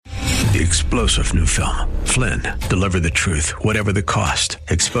the explosive new film, Flynn, deliver the truth, whatever the cost,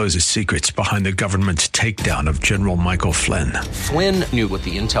 exposes secrets behind the government's takedown of General Michael Flynn. Flynn knew what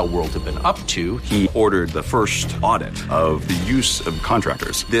the intel world had been up to. He ordered the first audit of the use of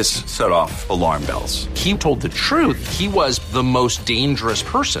contractors. This set off alarm bells. He told the truth. He was the most dangerous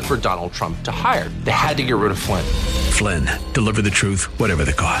person for Donald Trump to hire. They had to get rid of Flynn. Flynn, deliver the truth, whatever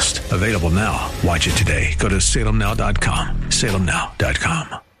the cost. Available now. Watch it today. Go to salemnow.com.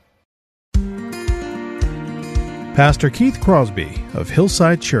 salemnow.com. Pastor Keith Crosby of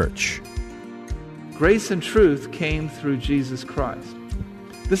Hillside Church. Grace and truth came through Jesus Christ.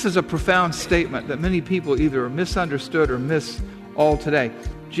 This is a profound statement that many people either misunderstood or miss all today.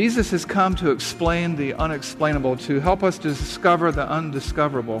 Jesus has come to explain the unexplainable, to help us to discover the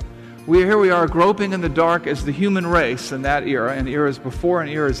undiscoverable. Here we are groping in the dark as the human race in that era, and eras before and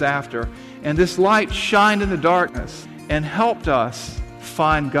eras after. And this light shined in the darkness and helped us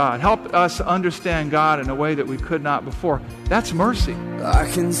find God, helped us understand God in a way that we could not before. That's mercy. I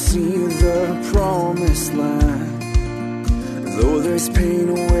can see the promised land, though there's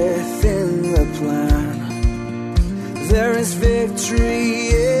pain within the plan. There is victory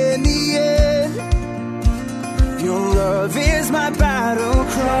in the end. Your love is my battle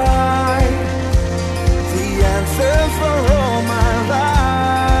cry, the answer for all my life.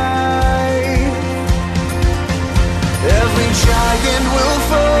 Every giant will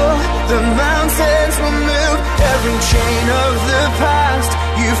fall, the mountains will move. Every chain of the past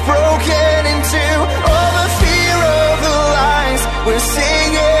you've broken into. All the fear of the lies, we're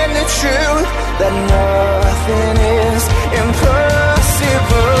singing the truth, that nothing is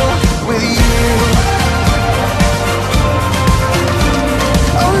impossible with you.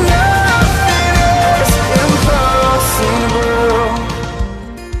 Oh, nothing is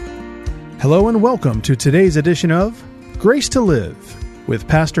impossible. Hello and welcome to today's edition of Grace to Live with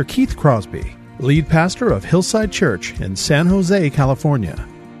Pastor Keith Crosby, lead pastor of Hillside Church in San Jose, California.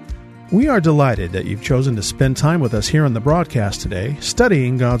 We are delighted that you've chosen to spend time with us here on the broadcast today,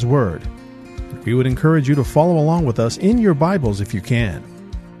 studying God's Word. We would encourage you to follow along with us in your Bibles if you can.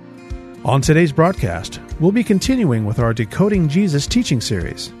 On today's broadcast, we'll be continuing with our Decoding Jesus teaching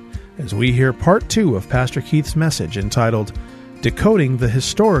series, as we hear part 2 of Pastor Keith's message entitled, Decoding the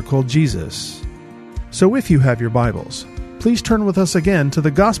Historical Jesus. So if you have your Bibles, please turn with us again to the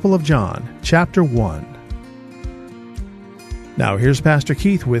Gospel of John, chapter 1. Now here's Pastor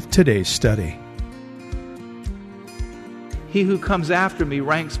Keith with today's study. He who comes after me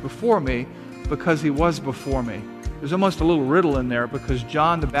ranks before me because he was before me. There's almost a little riddle in there because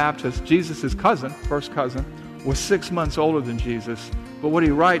John the Baptist, Jesus' cousin, first cousin, was 6 months older than Jesus. But what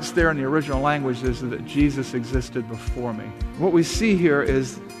he writes there in the original language is that Jesus existed before me. What we see here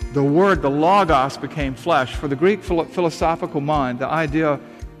is the Word, the Logos, became flesh. For the Greek philosophical mind, the idea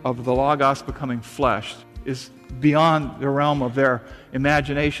of the Logos becoming flesh is beyond the realm of their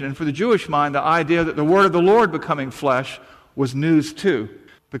imagination. And for the Jewish mind, the idea that the Word of the Lord becoming flesh was news too.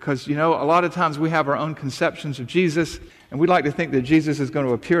 Because, a lot of times we have our own conceptions of Jesus, and we'd like to think that Jesus is going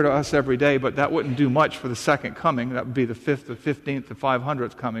to appear to us every day, but that wouldn't do much for the second coming. That would be the 5th, the 15th, the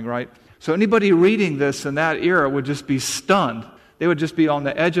 500th coming, right? So anybody reading this in that era would just be stunned. They would just be on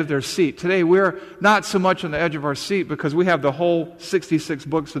the edge of their seat. Today, we're not so much on the edge of our seat because we have the whole 66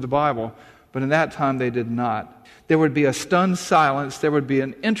 books of the Bible. But in that time, they did not. There would be a stunned silence. There would be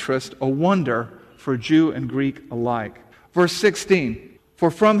an interest, a wonder for Jew and Greek alike. Verse 16, for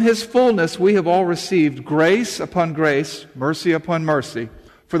from his fullness we have all received grace upon grace, mercy upon mercy.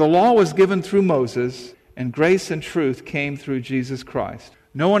 For the law was given through Moses, and grace and truth came through Jesus Christ.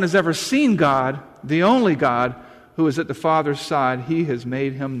 No one has ever seen God, the only God, who is at the Father's side. He has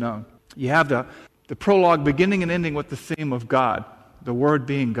made him known. You have the prologue beginning and ending with the theme of God, the Word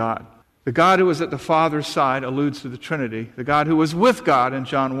being God. The God who is at the Father's side alludes to the Trinity. The God who was with God in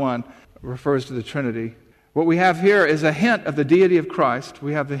John 1 refers to the Trinity. What we have here is a hint of the deity of Christ.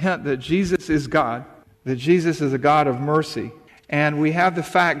 We have the hint that Jesus is God, that Jesus is a God of mercy. And we have the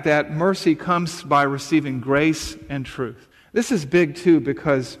fact that mercy comes by receiving grace and truth. This is big too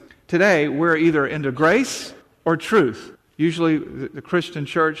because today we're either into grace or truth. Usually the Christian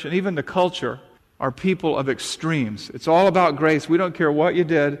church and even the culture are people of extremes. It's all about grace. We don't care what you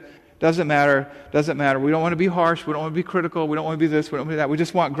did. Doesn't matter. We don't want to be harsh. We don't want to be critical. We don't want to be this. We don't want to be that. We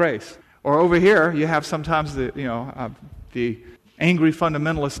just want grace. Or over here, you have sometimes the angry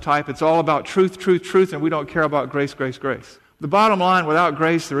fundamentalist type. It's all about truth, and we don't care about grace. The bottom line, without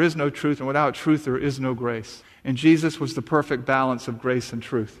grace, there is no truth, and without truth, there is no grace. And Jesus was the perfect balance of grace and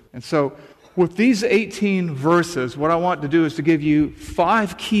truth. And so, with these 18 verses, what I want to do is to give you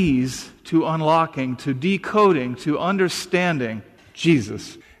 5 keys to unlocking, to decoding, to understanding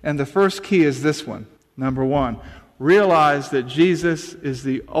Jesus. And the first key is this one. Number one, realize that Jesus is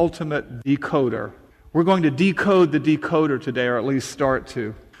the ultimate decoder. We're going to decode the decoder today, or at least start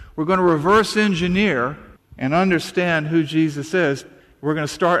to. We're going to reverse engineer and understand who Jesus is. We're going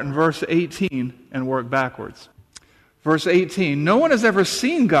to start in verse 18 and work backwards. Verse 18, no one has ever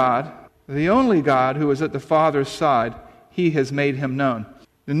seen God, the only God who is at the Father's side. He has made him known.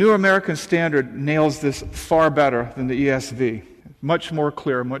 The New American Standard nails this far better than the ESV. Much more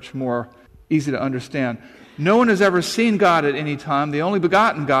clear, much more easy to understand. No one has ever seen God at any time, the only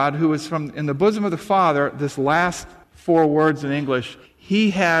begotten God who is from in the bosom of the Father. This last 4 words in English,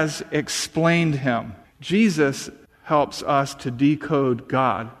 He has explained him. Jesus helps us to decode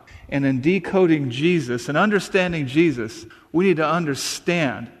God. And in decoding Jesus and understanding Jesus, we need to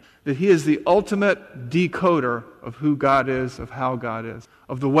understand that He is the ultimate decoder of who God is, of how God is,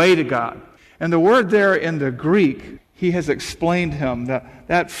 of the way to God. And the word there in the Greek, He has explained Him.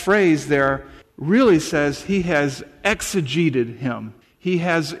 That phrase there really says He has exegeted Him. He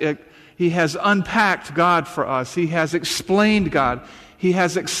has unpacked God for us. He has explained God. He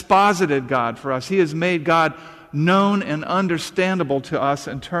has exposited God for us. He has made God known and understandable to us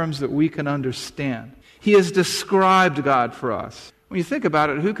in terms that we can understand. He has described God for us. When you think about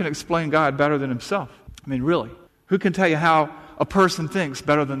it, who can explain God better than Himself? I mean, really. Who can tell you how a person thinks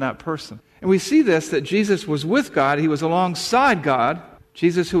better than that person? And we see this, that Jesus was with God. He was alongside God.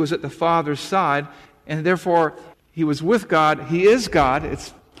 Jesus who was at the Father's side. And therefore, He was with God. He is God.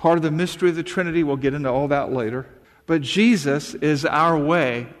 It's part of the mystery of the Trinity. We'll get into all that later. But Jesus is our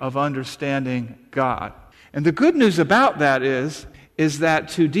way of understanding God. And the good news about that is that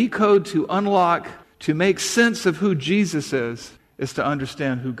to decode, to unlock, to make sense of who Jesus is to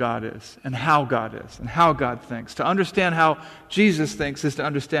understand who God is and how God is and how God thinks. To understand how Jesus thinks is to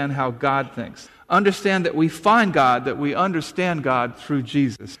understand how God thinks. Understand that we find God, that we understand God through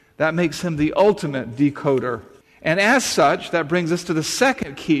Jesus. That makes Him the ultimate decoder. And as such, that brings us to the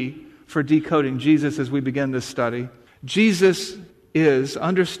second key for decoding Jesus as we begin this study.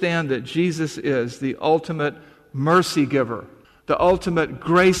 Understand that Jesus is the ultimate mercy giver, the ultimate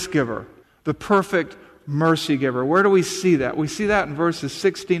grace giver, the perfect mercy giver. Where do we see that? We see that in verses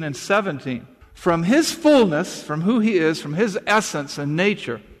 16 and 17. From His fullness, from who He is, from His essence and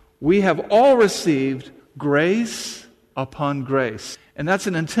nature, we have all received grace upon grace. And that's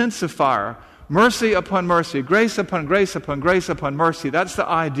an intensifier. Mercy upon mercy, grace upon grace upon grace upon mercy. That's the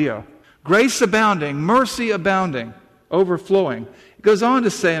idea. Grace abounding, mercy abounding, overflowing. It goes on to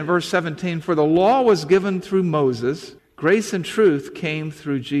say in verse 17, for the law was given through Moses, grace and truth came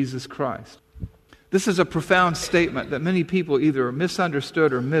through Jesus Christ. This is a profound statement that many people either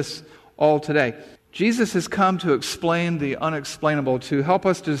misunderstood or miss all today. Jesus has come to explain the unexplainable, to help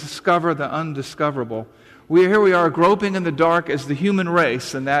us to discover the undiscoverable. Here we are groping in the dark as the human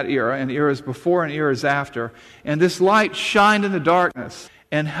race in that era, and eras before and eras after. And this light shined in the darkness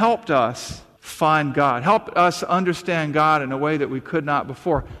and helped us find God, helped us understand God in a way that we could not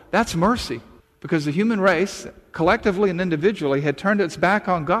before. That's mercy, because the human race, collectively and individually, had turned its back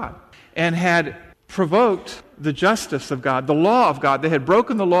on God and had provoked the justice of God, the law of God. They had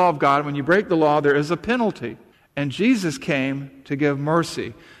broken the law of God. When you break the law, there is a penalty. And Jesus came to give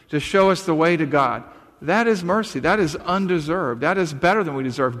mercy, to show us the way to God. That is mercy. That is undeserved. That is better than we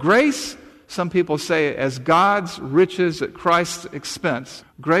deserve. Grace, some people say, as God's riches at Christ's expense.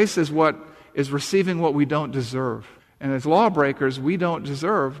 Grace is receiving what we don't deserve. And as lawbreakers, we don't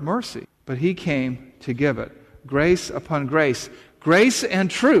deserve mercy. But He came to give it. Grace upon grace. Grace and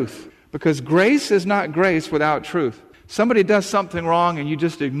truth. Because grace is not grace without truth. Somebody does something wrong and you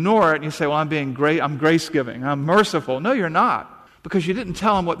just ignore it and you say, well, I'm grace-giving, I'm merciful. No, you're not. Because you didn't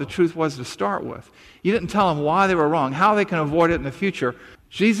tell them what the truth was to start with. You didn't tell them why they were wrong, how they can avoid it in the future.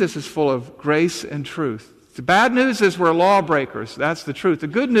 Jesus is full of grace and truth. The bad news is we're lawbreakers. That's the truth. The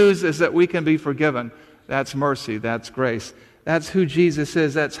good news is that we can be forgiven. That's mercy. That's grace. That's who Jesus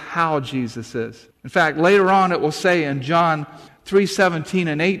is. That's how Jesus is. In fact, later on it will say in John 3:17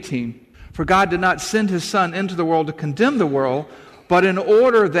 and 18, for God did not send His Son into the world to condemn the world, but in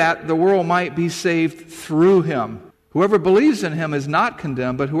order that the world might be saved through Him. Whoever believes in Him is not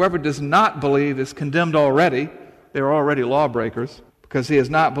condemned, but whoever does not believe is condemned already. They are already lawbreakers, because he has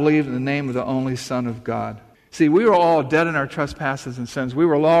not believed in the name of the only Son of God. See, we were all dead in our trespasses and sins. We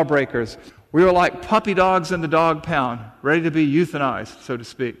were lawbreakers. We were like puppy dogs in the dog pound, ready to be euthanized, so to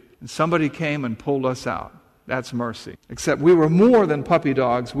speak. And somebody came and pulled us out. That's mercy. Except we were more than puppy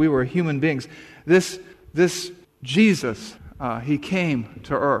dogs. We were human beings. This Jesus, He came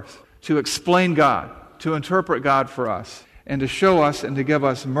to earth to explain God, to interpret God for us, and to show us and to give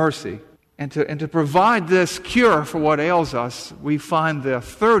us mercy. And to provide this cure for what ails us, we find the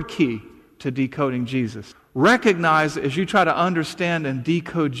third key to decoding Jesus. Recognize, as you try to understand and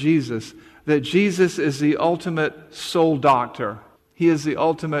decode Jesus, that Jesus is the ultimate soul doctor. He is the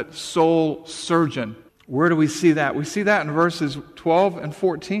ultimate soul surgeon. Where do we see that? We see that in verses 12 and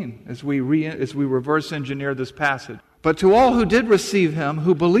 14 as we reverse engineer this passage. But to all who did receive him,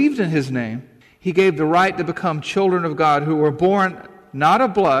 who believed in his name, he gave the right to become children of God, who were born not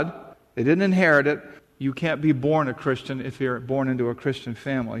of blood. They didn't inherit it. You can't be born a Christian if you're born into a Christian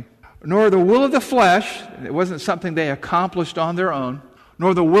family. Nor the will of the flesh. It wasn't something they accomplished on their own.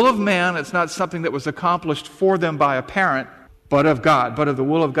 Nor the will of man. It's not something that was accomplished for them by a parent, but of God, but of the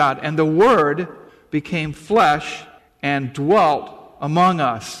will of God. And the Word became flesh and dwelt among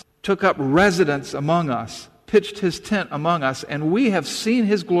us, took up residence among us, pitched his tent among us, and we have seen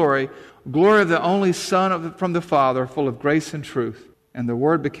his glory, glory of the only Son from the Father, full of grace and truth. And the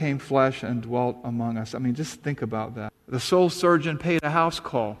Word became flesh and dwelt among us. I mean, just think about that. The soul surgeon paid a house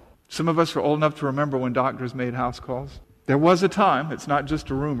call. Some of us are old enough to remember when doctors made house calls. There was a time. It's not just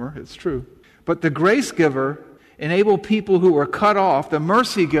a rumor. It's true. But the grace giver enabled people who were cut off, the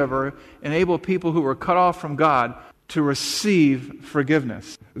mercy giver enabled people who were cut off from God to receive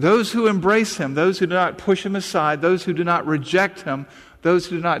forgiveness. Those who embrace him, those who do not push him aside, those who do not reject him, those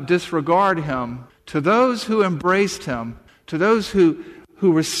who do not disregard him, to those who embraced him, to those who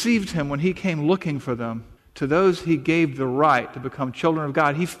received him when he came looking for them, to those he gave the right to become children of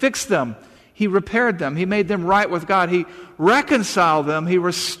God. He fixed them. He repaired them. He made them right with God. He reconciled them. He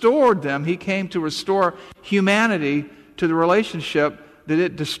restored them. He came to restore humanity to the relationship that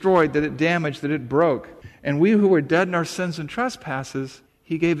it destroyed, that it damaged, that it broke. And we who were dead in our sins and trespasses,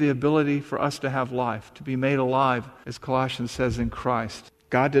 he gave the ability for us to have life, to be made alive, as Colossians says, in Christ.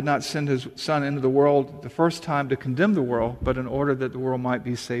 God did not send his Son into the world the first time to condemn the world, but in order that the world might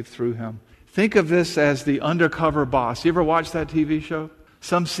be saved through him. Think of this as the undercover boss. You ever watch that TV show?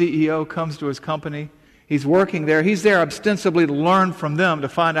 Some CEO comes to his company. He's working there. He's there ostensibly to learn from them, to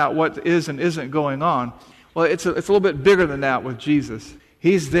find out what is and isn't going on. Well, it's a little bit bigger than that with Jesus.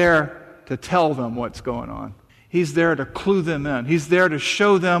 He's there to tell them what's going on. He's there to clue them in. He's there to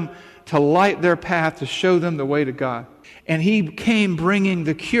show them, to light their path, to show them the way to God. And he came bringing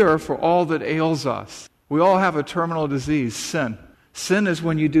the cure for all that ails us. We all have a terminal disease, sin. Sin is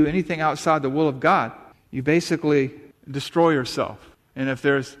when you do anything outside the will of God. You basically destroy yourself. And if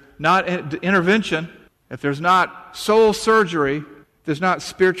there's not intervention, if there's not soul surgery, if there's not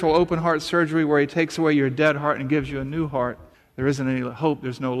spiritual open heart surgery where he takes away your dead heart and gives you a new heart, there isn't any hope,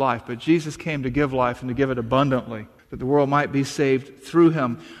 there's no life. But Jesus came to give life and to give it abundantly, that the world might be saved through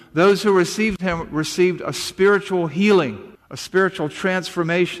him. Those who received him received a spiritual healing, a spiritual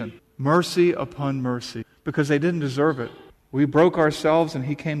transformation, mercy upon mercy, because they didn't deserve it. We broke ourselves and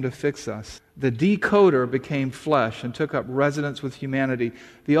he came to fix us. The decoder became flesh and took up residence with humanity.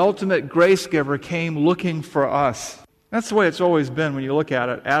 The ultimate grace giver came looking for us. That's the way it's always been when you look at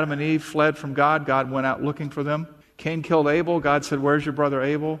it. Adam and Eve fled from God. God went out looking for them. Cain killed Abel. God said, "Where's your brother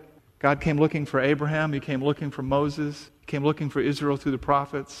Abel?" God came looking for Abraham. He came looking for Moses. He came looking for Israel through the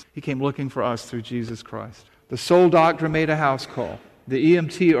prophets. He came looking for us through Jesus Christ. The soul doctor made a house call. The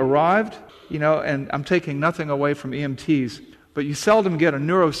EMT arrived, and I'm taking nothing away from EMTs, but you seldom get a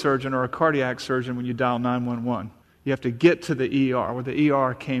neurosurgeon or a cardiac surgeon when you dial 911. You have to get to the ER, where the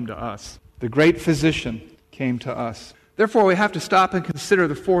ER came to us. The great physician came to us. Therefore, we have to stop and consider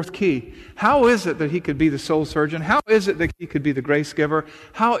the fourth key. How is it that he could be the soul surgeon? How is it that he could be the grace giver?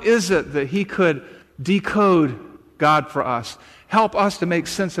 How is it that he could decode God for us? Help us to make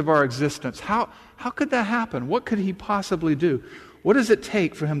sense of our existence. How could that happen? What could he possibly do? What does it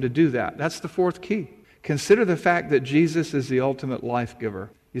take for him to do that? That's the fourth key. Consider the fact that Jesus is the ultimate life giver.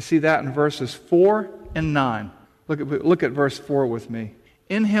 You see that in verses 4 and 9. Look at verse 4 with me.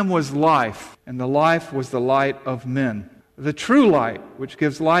 In him was life, and the life was the light of men. The true light, which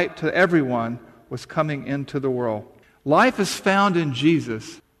gives light to everyone, was coming into the world. Life is found in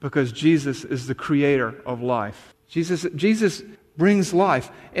Jesus because Jesus is the creator of life. Jesus brings life.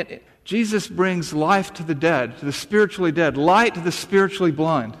 Jesus brings life to the dead, to the spiritually dead, light to the spiritually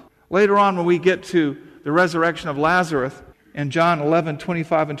blind. Later on, when we get to the resurrection of Lazarus, in John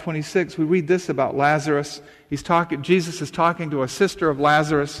 11:25 and 26, we read this about Lazarus. Jesus is talking to a sister of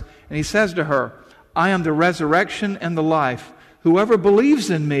Lazarus, and he says to her, "I am the resurrection and the life. Whoever believes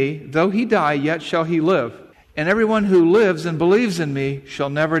in me, though he die, yet shall he live. And everyone who lives and believes in me shall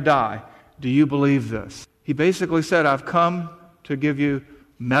never die." Do you believe this? He basically said, I've come to give you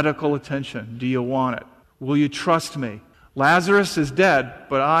medical attention. Do you want it? Will you trust me? Lazarus is dead,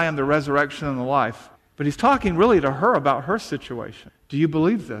 but I am the resurrection and the life. But he's talking really to her about her situation. Do you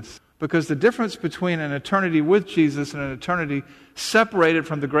believe this? Because the difference between an eternity with Jesus and an eternity separated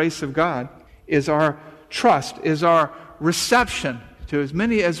from the grace of God is our trust, is our reception. To as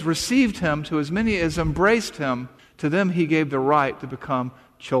many as received Him, to as many as embraced Him, to them He gave the right to become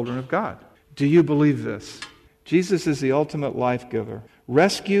children of God. Do you believe this? Jesus is the ultimate life giver.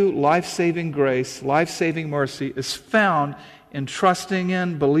 Rescue, life-saving grace, life-saving mercy is found in trusting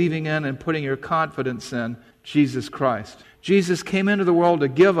in, believing in, and putting your confidence in Jesus Christ. Jesus came into the world to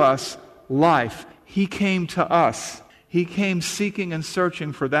give us life. He came to us. He came seeking and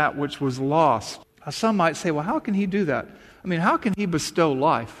searching for that which was lost. Now, some might say, well, how can He do that? I mean, how can He bestow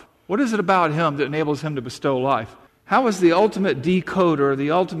life? What is it about Him that enables Him to bestow life? How is the ultimate decoder,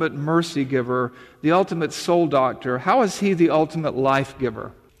 the ultimate mercy giver, the ultimate soul doctor, how is He the ultimate life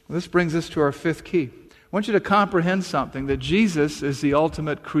giver? Well, this brings us to our fifth key. I want you to comprehend something, that Jesus is the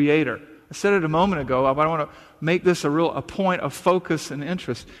ultimate creator. I said it a moment ago, but I want to make this a point of focus and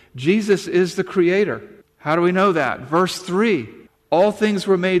interest. Jesus is the creator. How do we know that? Verse 3, all things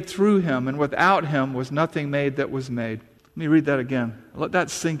were made through Him, and without Him was nothing made that was made. Let me read that again. Let that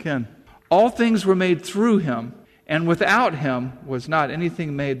sink in. All things were made through Him, and without Him was not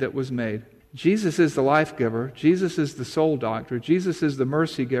anything made that was made. Jesus is the life giver. Jesus is the soul doctor. Jesus is the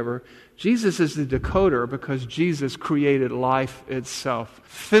mercy giver. Jesus is the decoder because Jesus created life itself.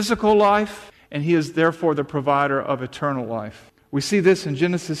 Physical life, and He is therefore the provider of eternal life. We see this in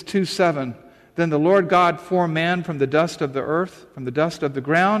Genesis 2:7. Then the Lord God formed man from the dust of the earth, from the dust of the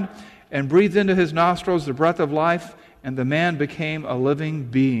ground, and breathed into his nostrils the breath of life, and the man became a living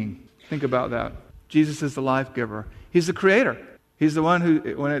being. Think about that. Jesus is the life giver. He's the creator. He's the one who,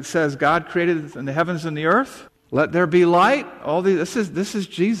 when it says God created the heavens and the earth, let there be light, this is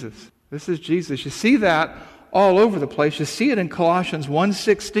Jesus. This is Jesus. You see that all over the place. You see it in Colossians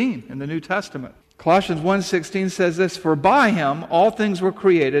 1:16 in the New Testament. Colossians 1:16 says this, for by Him all things were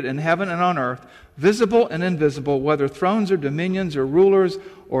created in heaven and on earth, visible and invisible, whether thrones or dominions or rulers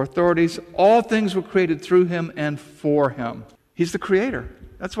or authorities, all things were created through Him and for Him. He's the creator.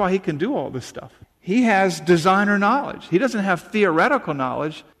 That's why He can do all this stuff. He has designer knowledge. He doesn't have theoretical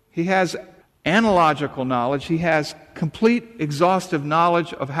knowledge. He has analogical knowledge. He has complete, exhaustive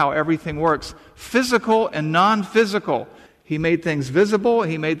knowledge of how everything works, physical and non-physical. He made things visible.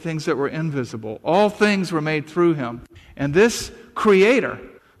 He made things that were invisible. All things were made through Him. And this Creator,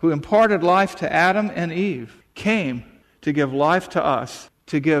 who imparted life to Adam and Eve, came to give life to us,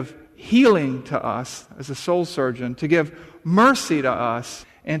 to give healing to us as a soul surgeon, to give mercy to us,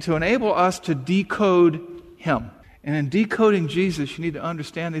 and to enable us to decode Him. And in decoding Jesus, you need to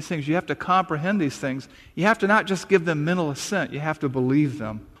understand these things. You have to comprehend these things. You have to not just give them mental assent. You have to believe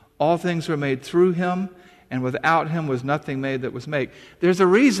them. All things were made through Him, and without Him was nothing made that was made. There's a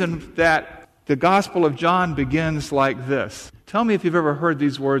reason that the Gospel of John begins like this. Tell me if you've ever heard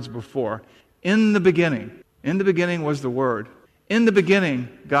these words before. In the beginning was the Word. In the beginning,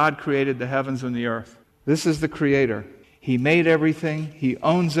 God created the heavens and the earth. This is the Creator. He made everything. He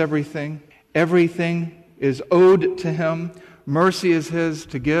owns everything. Everything is owed to Him. Mercy is His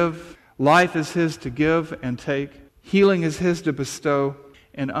to give. Life is His to give and take. Healing is His to bestow.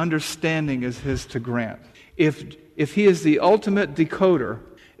 And understanding is His to grant. If He is the ultimate decoder,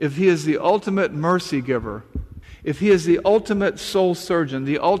 if He is the ultimate mercy giver, if He is the ultimate soul surgeon,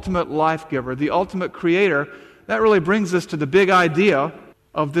 the ultimate life giver, the ultimate creator, that really brings us to the big idea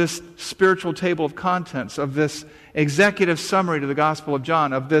of this spiritual table of contents, of this executive summary to the Gospel of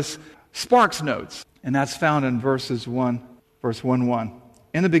John, of this Sparks Notes. And that's found in verse 1:1.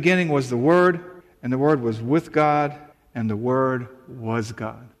 In the beginning was the Word, and the Word was with God, and the Word was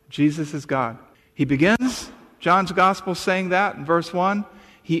God. Jesus is God. He begins John's Gospel saying that in verse 1.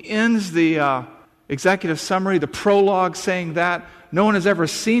 He ends the executive summary, the prologue, saying that no one has ever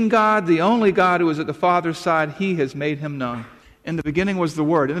seen God, the only God who is at the Father's side, He has made Him known. In the beginning was the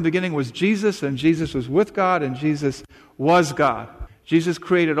Word. In the beginning was Jesus, and Jesus was with God, and Jesus was God. Jesus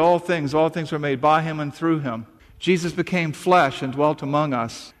created all things. All things were made by Him and through Him. Jesus became flesh and dwelt among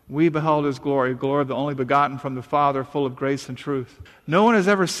us. We beheld His glory, glory of the only begotten from the Father, full of grace and truth. No one has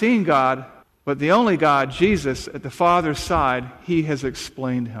ever seen God, but the only God, Jesus, at the Father's side, He has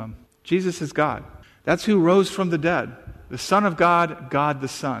explained Him. Jesus is God. That's who rose from the dead. The Son of God, God the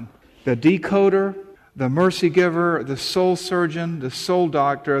Son. The decoder, the mercy giver, the soul surgeon, the soul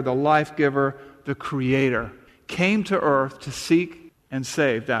doctor, the life giver, the creator, came to earth to seek and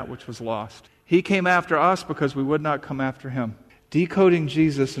save that which was lost. He came after us because we would not come after Him. Decoding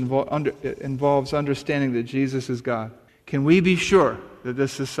Jesus involves understanding that Jesus is God. Can we be sure that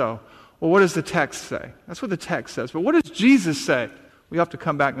this is so? Well, what does the text say? That's what the text says. But what does Jesus say? We have to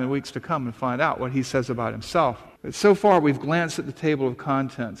come back in the weeks to come and find out what He says about Himself. But so far, we've glanced at the table of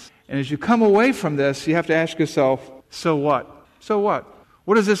contents. And as you come away from this, you have to ask yourself, so what? So what?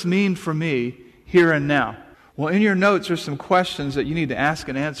 What does this mean for me here and now? Well, in your notes are some questions that you need to ask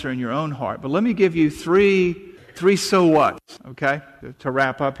and answer in your own heart. But let me give you three so whats, okay, to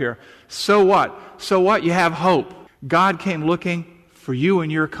wrap up here. So what? So what? You have hope. God came looking for you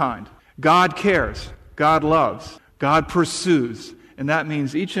and your kind. God cares. God loves. God pursues. And that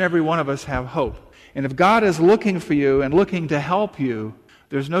means each and every one of us have hope. And if God is looking for you and looking to help you,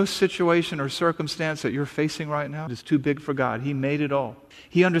 there's no situation or circumstance that you're facing right now that's too big for God. He made it all.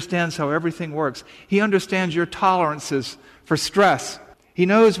 He understands how everything works. He understands your tolerances for stress. He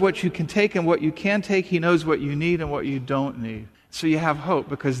knows what you can take and what you can take. He knows what you need and what you don't need. So you have hope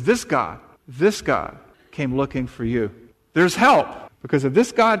because this God came looking for you. There's help because if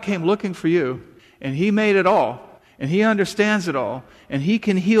this God came looking for you and He made it all and He understands it all and He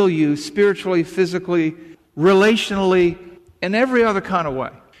can heal you spiritually, physically, relationally, in every other kind of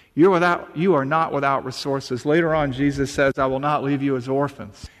way. You are not without resources. Later on, Jesus says, I will not leave you as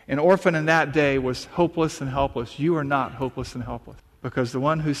orphans. An orphan in that day was hopeless and helpless. You are not hopeless and helpless because the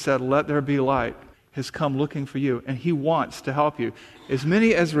one who said, let there be light, has come looking for you, and He wants to help you. As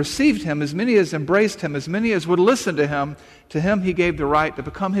many as received Him, as many as embraced Him, as many as would listen to Him He gave the right to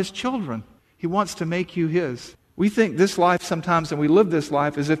become His children. He wants to make you His. We think this life sometimes, and we live this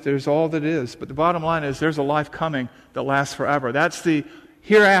life as if there's all that is. But the bottom line is there's a life coming that lasts forever. That's the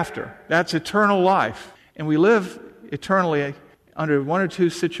hereafter. That's eternal life. And we live eternally under one or two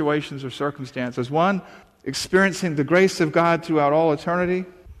situations or circumstances. One, experiencing the grace of God throughout all eternity,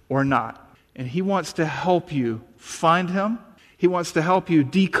 or not. And He wants to help you find Him. He wants to help you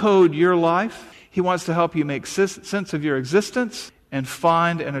decode your life. He wants to help you make sense of your existence and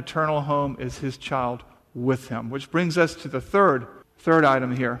find an eternal home as His child with Him. Which brings us to the third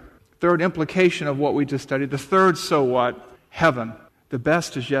item here. Third implication of what we just studied. The third so what? Heaven. The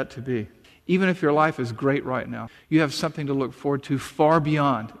best is yet to be. Even if your life is great right now, you have something to look forward to far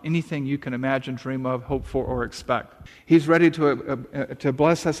beyond anything you can imagine, dream of, hope for, or expect. He's ready to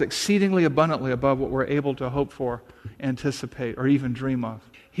bless us exceedingly abundantly above what we're able to hope for, anticipate, or even dream of.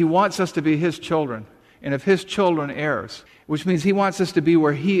 He wants us to be His children. And if His children heirs, which means He wants us to be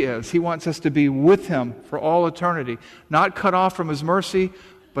where He is. He wants us to be with Him for all eternity. Not cut off from His mercy,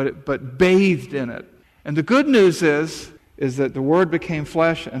 but bathed in it. And the good news is that the Word became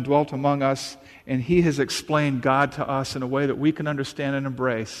flesh and dwelt among us, and He has explained God to us in a way that we can understand and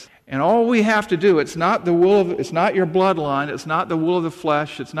embrace. And all we have to do, it's not your bloodline, it's not the will of the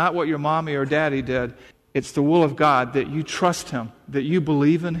flesh, it's not what your mommy or daddy did. It's the will of God that you trust Him, that you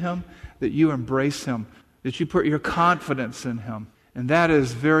believe in Him, that you embrace Him, that you put your confidence in Him. And that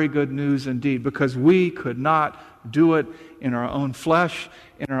is very good news indeed, because we could not do it in our own flesh,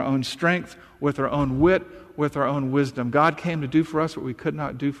 in our own strength, with our own wit, with our own wisdom. God came to do for us what we could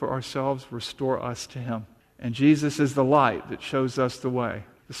not do for ourselves, restore us to Him. And Jesus is the light that shows us the way.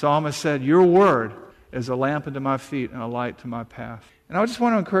 The psalmist said, your word is a lamp unto my feet and a light to my path. And I just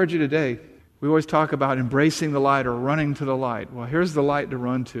want to encourage you today. We always talk about embracing the light or running to the light. Well, here's the light to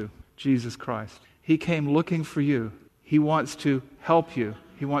run to, Jesus Christ. He came looking for you. He wants to help you.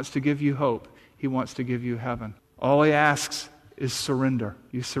 He wants to give you hope. He wants to give you heaven. All He asks is surrender.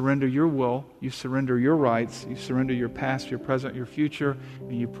 You surrender your will, you surrender your rights, you surrender your past, your present, your future,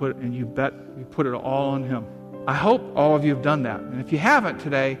 and you put it all on Him. I hope all of you have done that. And if you haven't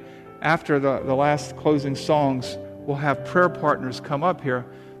today, after the last closing songs, we'll have prayer partners come up here.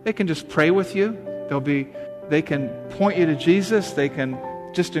 They can just pray with you. They can point you to Jesus. They can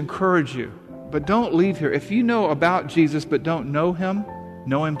just encourage you. But don't leave here. If you know about Jesus but don't know Him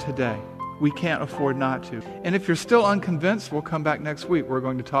today. We can't afford not to. And if you're still unconvinced, we'll come back next week. We're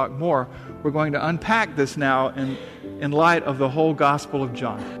going to talk more. We're going to unpack this now in light of the whole Gospel of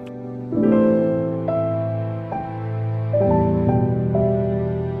John.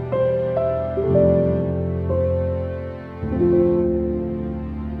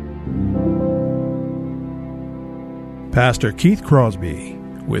 Pastor Keith Crosby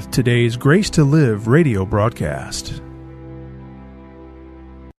with today's Grace to Live radio broadcast.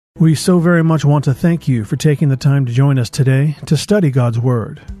 We so very much want to thank you for taking the time to join us today to study God's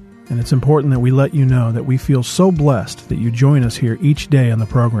Word. And it's important that we let you know that we feel so blessed that you join us here each day on the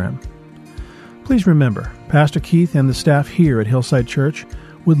program. Please remember, Pastor Keith and the staff here at Hillside Church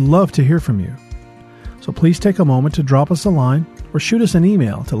would love to hear from you. So please take a moment to drop us a line or shoot us an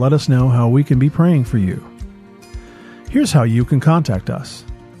email to let us know how we can be praying for you. Here's how you can contact us.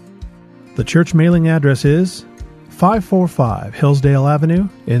 The church mailing address is 545 Hillsdale Avenue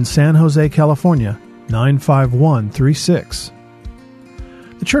in San Jose, California, 95136.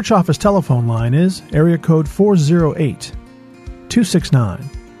 The church office telephone line is area code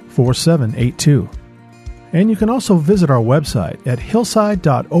 408-269-4782. And you can also visit our website at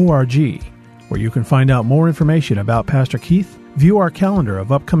hillside.org, where you can find out more information about Pastor Keith, view our calendar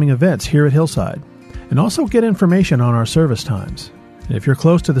of upcoming events here at Hillside, and also get information on our service times. And if you're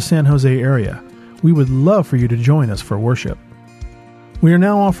close to the San Jose area, we would love for you to join us for worship. We are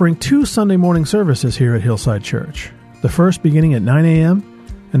now offering 2 Sunday morning services here at Hillside Church, the first beginning at 9 a.m.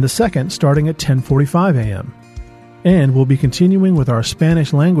 and the second starting at 10:45 a.m. And we'll be continuing with our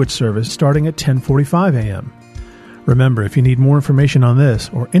Spanish language service starting at 10:45 a.m. Remember, if you need more information on this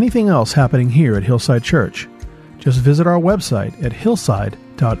or anything else happening here at Hillside Church, just visit our website at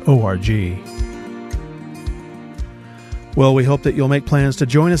hillside.org. Well, we hope that you'll make plans to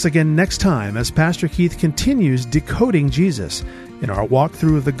join us again next time as Pastor Keith continues decoding Jesus in our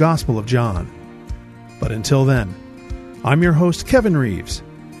walkthrough of the Gospel of John. But until then, I'm your host, Kevin Reeves,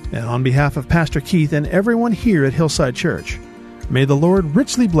 and on behalf of Pastor Keith and everyone here at Hillside Church, may the Lord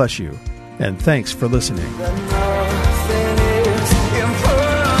richly bless you, and thanks for listening. Nothing is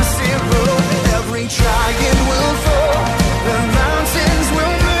impossible. Every giant will fall. The mountains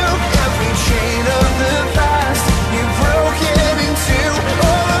will move. Every chain of the past you've broken into.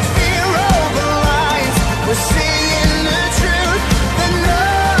 All the fear of the lies. We're seeing the truth. That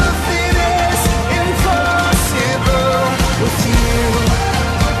nothing is impossible with you.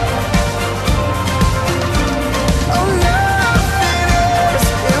 Oh, nothing is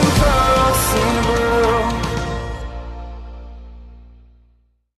impossible.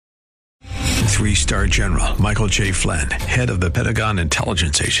 3-star General Michael J. Flynn, head of the Pentagon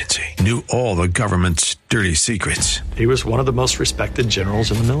Intelligence Agency, knew all the government's dirty secrets. He was one of the most respected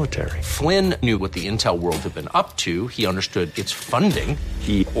generals in the military. Flynn knew what the intel world had been up to. He understood its funding.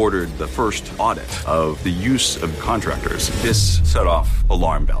 He ordered the first audit of the use of contractors. This set off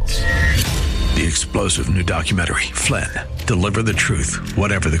alarm bells. The explosive new documentary, Flynn, Deliver the Truth,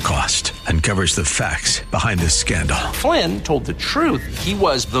 Whatever the Cost, uncovers the facts behind this scandal. Flynn told the truth. He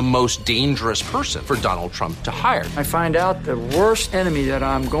was the most dangerous person for Donald Trump to hire. I find out the worst enemy that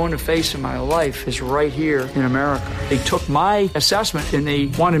I'm going to face in my life is right here in America. They took my assessment and they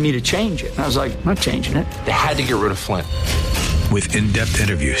wanted me to change it. And I was like, I'm not changing it. They had to get rid of Flynn. With in-depth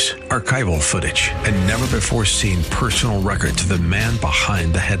interviews, archival footage, and never-before-seen personal records of the man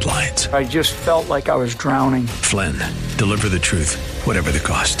behind the headlines. I just felt like I was drowning. Flynn, Deliver the Truth, Whatever the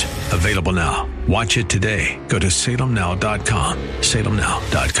Cost. Available now. Watch it today. Go to salemnow.com.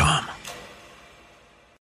 salemnow.com.